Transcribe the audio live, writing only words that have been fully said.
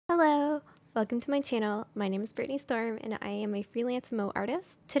Welcome to my channel. My name is Brittany Storm and I am a freelance emote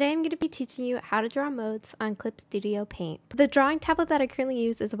artist. Today I'm going to be teaching you how to draw emotes on Clip Studio Paint. The drawing tablet that I currently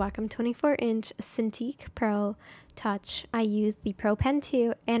use is a Wacom 24-inch Cintiq Pro Touch. I use the Pro Pen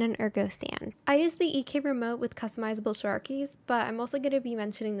 2 and an Ergo stand. I use the EK remote with customizable short keys, but I'm also going to be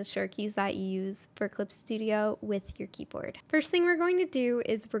mentioning the short keys that you use for Clip Studio with your keyboard. First thing we're going to do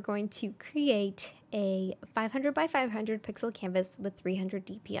is we're going to create a 500 by 500 pixel canvas with 300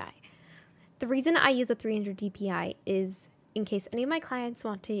 dpi. The reason I use a 300 dpi is in case any of my clients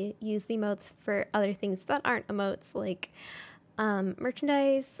want to use the emotes for other things that aren't emotes, like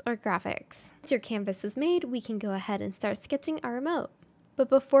merchandise or graphics. Once your canvas is made, we can go ahead and start sketching our emote. But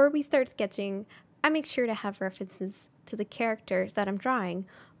before we start sketching, I make sure to have references to the character that I'm drawing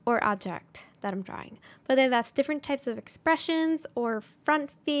or object that I'm drawing, whether that's different types of expressions or front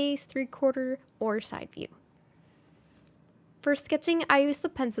face, 3/4, or side view. For sketching, I use the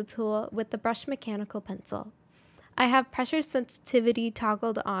pencil tool with the brush mechanical pencil. I have pressure sensitivity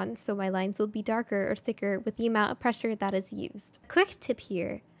toggled on so my lines will be darker or thicker with the amount of pressure that is used. Quick tip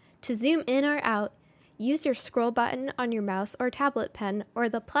here, to zoom in or out, use your scroll button on your mouse or tablet pen or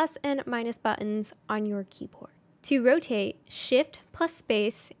the plus and minus buttons on your keyboard. To rotate, shift plus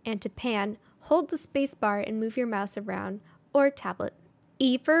space, and to pan, hold the space bar and move your mouse around or tablet.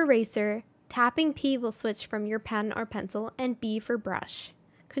 E for eraser. Tapping P will switch from your pen or pencil, and B for brush.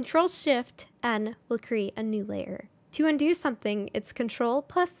 ctrl+shift+N will create a new layer. To undo something, it's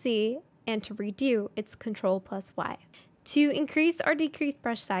ctrl+C, and to redo, it's ctrl+Y. To increase or decrease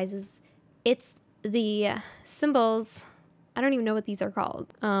brush sizes, it's the symbols. I don't even know what these are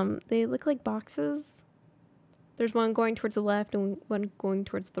called. They look like boxes. There's one going towards the left and one going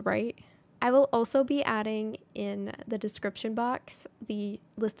towards the right. I will also be adding in the description box the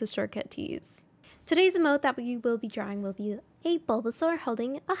list of shortcut keys. Today's emote that we will be drawing will be a Bulbasaur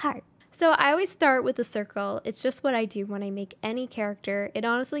holding a heart. So I always start with a circle. It's just what I do when I make any character. It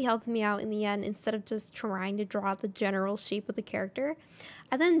honestly helps me out in the end instead of just trying to draw the general shape of the character.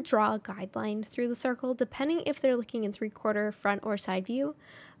 I then draw a guideline through the circle depending if they're looking in 3/4, front, or side view.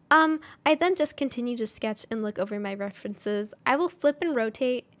 I then just continue to sketch and look over my references. I will flip and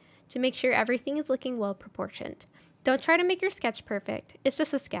rotate to make sure everything is looking well proportioned. Don't try to make your sketch perfect. It's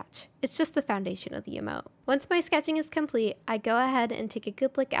just a sketch. It's just the foundation of the emote. Once my sketching is complete, I go ahead and take a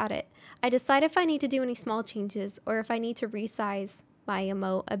good look at it. I decide if I need to do any small changes or if I need to resize my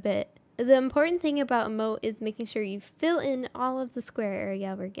emote a bit. The important thing about emote is making sure you fill in all of the square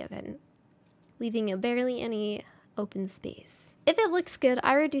area we're given, leaving barely any open space. If it looks good,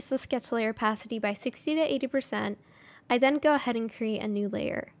 I reduce the sketch layer opacity by 60 to 80%. I then go ahead and create a new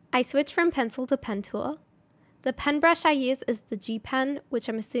layer. I switch from pencil to pen tool. The pen brush I use is the G pen, which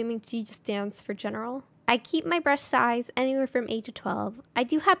I'm assuming G just stands for general. I keep my brush size anywhere from 8 to 12. I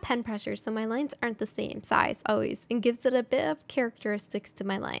do have pen pressure, so my lines aren't the same size always, and gives it a bit of characteristics to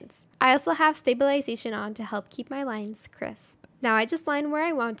my lines. I also have stabilization on to help keep my lines crisp. Now I just line where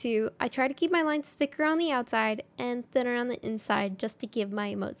I want to. I try to keep my lines thicker on the outside and thinner on the inside just to give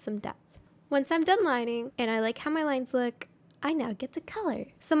my emote some depth. Once I'm done lining, and I like how my lines look, I now get to color.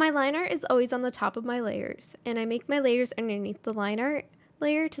 So my line art is always on the top of my layers, and I make my layers underneath the line art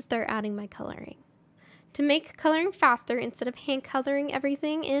layer to start adding my coloring. To make coloring faster, instead of hand coloring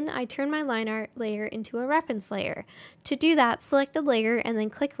everything in, I turn my line art layer into a reference layer. To do that, select a layer and then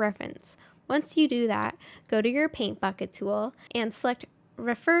click reference. Once you do that, go to your paint bucket tool and select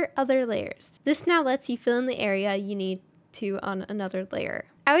refer other layers. This now lets you fill in the area you need to on another layer.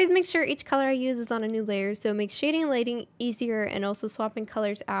 I always make sure each color I use is on a new layer, so it makes shading and lighting easier and also swapping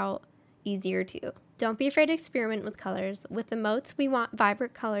colors out easier too. Don't be afraid to experiment with colors. With emotes, we want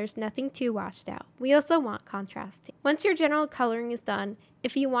vibrant colors, nothing too washed out. We also want contrasting. Once your general coloring is done,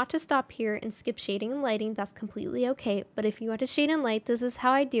 if you want to stop here and skip shading and lighting, that's completely okay, but if you want to shade and light, this is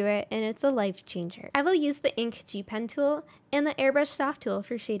how I do it, and it's a life changer. I will use the ink G pen tool and the airbrush soft tool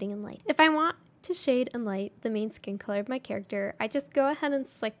for shading and light. If I want to shade and light the main skin color of my character, I just go ahead and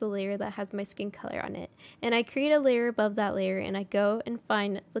select the layer that has my skin color on it, and I create a layer above that layer, and I go and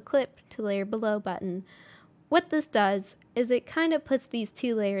find the clip to layer below button. What this does is it kind of puts these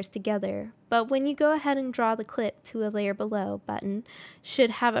two layers together, but when you go ahead and draw the clip to a layer below button, should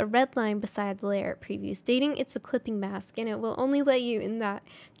have a red line beside the layer preview stating it's a clipping mask, and it will only let you in that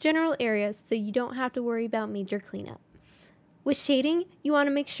general area so you don't have to worry about major cleanup. With shading, you want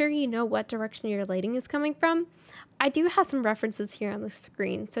to make sure you know what direction your lighting is coming from. I do have some references here on the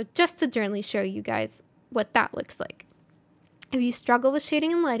screen, so just to generally show you guys what that looks like. If you struggle with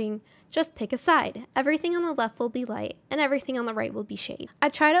shading and lighting, Just pick a side. Everything on the left will be light and everything on the right will be shade. I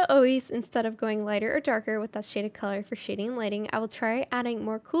try to always, instead of going lighter or darker with that shaded color for shading and lighting, I will try adding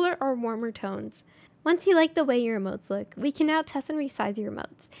more cooler or warmer tones. Once you like the way your emotes look, we can now test and resize your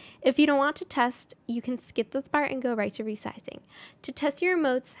emotes. If you don't want to test, you can skip this part and go right to resizing. To test your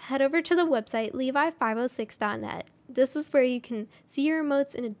emotes, head over to the website levi506.net. This is where you can see your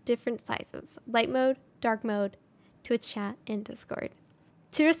emotes in different sizes: light mode, dark mode, Twitch chat, and Discord.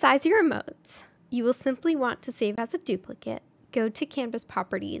 To resize your emotes, you will simply want to save as a duplicate, go to Canvas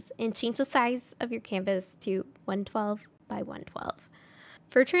Properties, and change the size of your canvas to 112 by 112.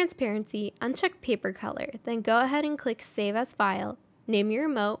 For transparency, uncheck paper color, then go ahead and click Save as File, name your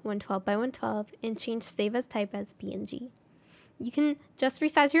emote 112 by 112, and change Save as Type as PNG. You can just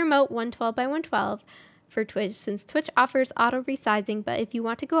resize your emote 112 by 112 for Twitch, since Twitch offers auto resizing, but if you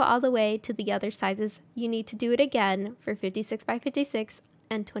want to go all the way to the other sizes, you need to do it again for 56 by 56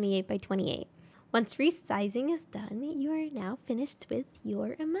 and 28 by 28. Once resizing is done, you are now finished with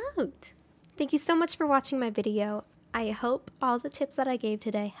your emote. Thank you so much for watching my video. I hope all the tips that I gave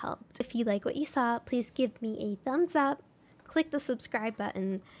today helped. If you like what you saw, please give me a thumbs up, click the subscribe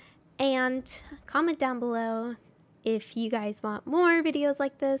button, and comment down below if you guys want more videos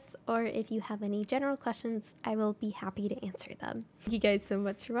like this, or if you have any general questions. I will be happy to answer them. Thank you guys so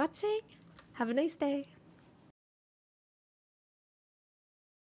much for watching. Have a nice day.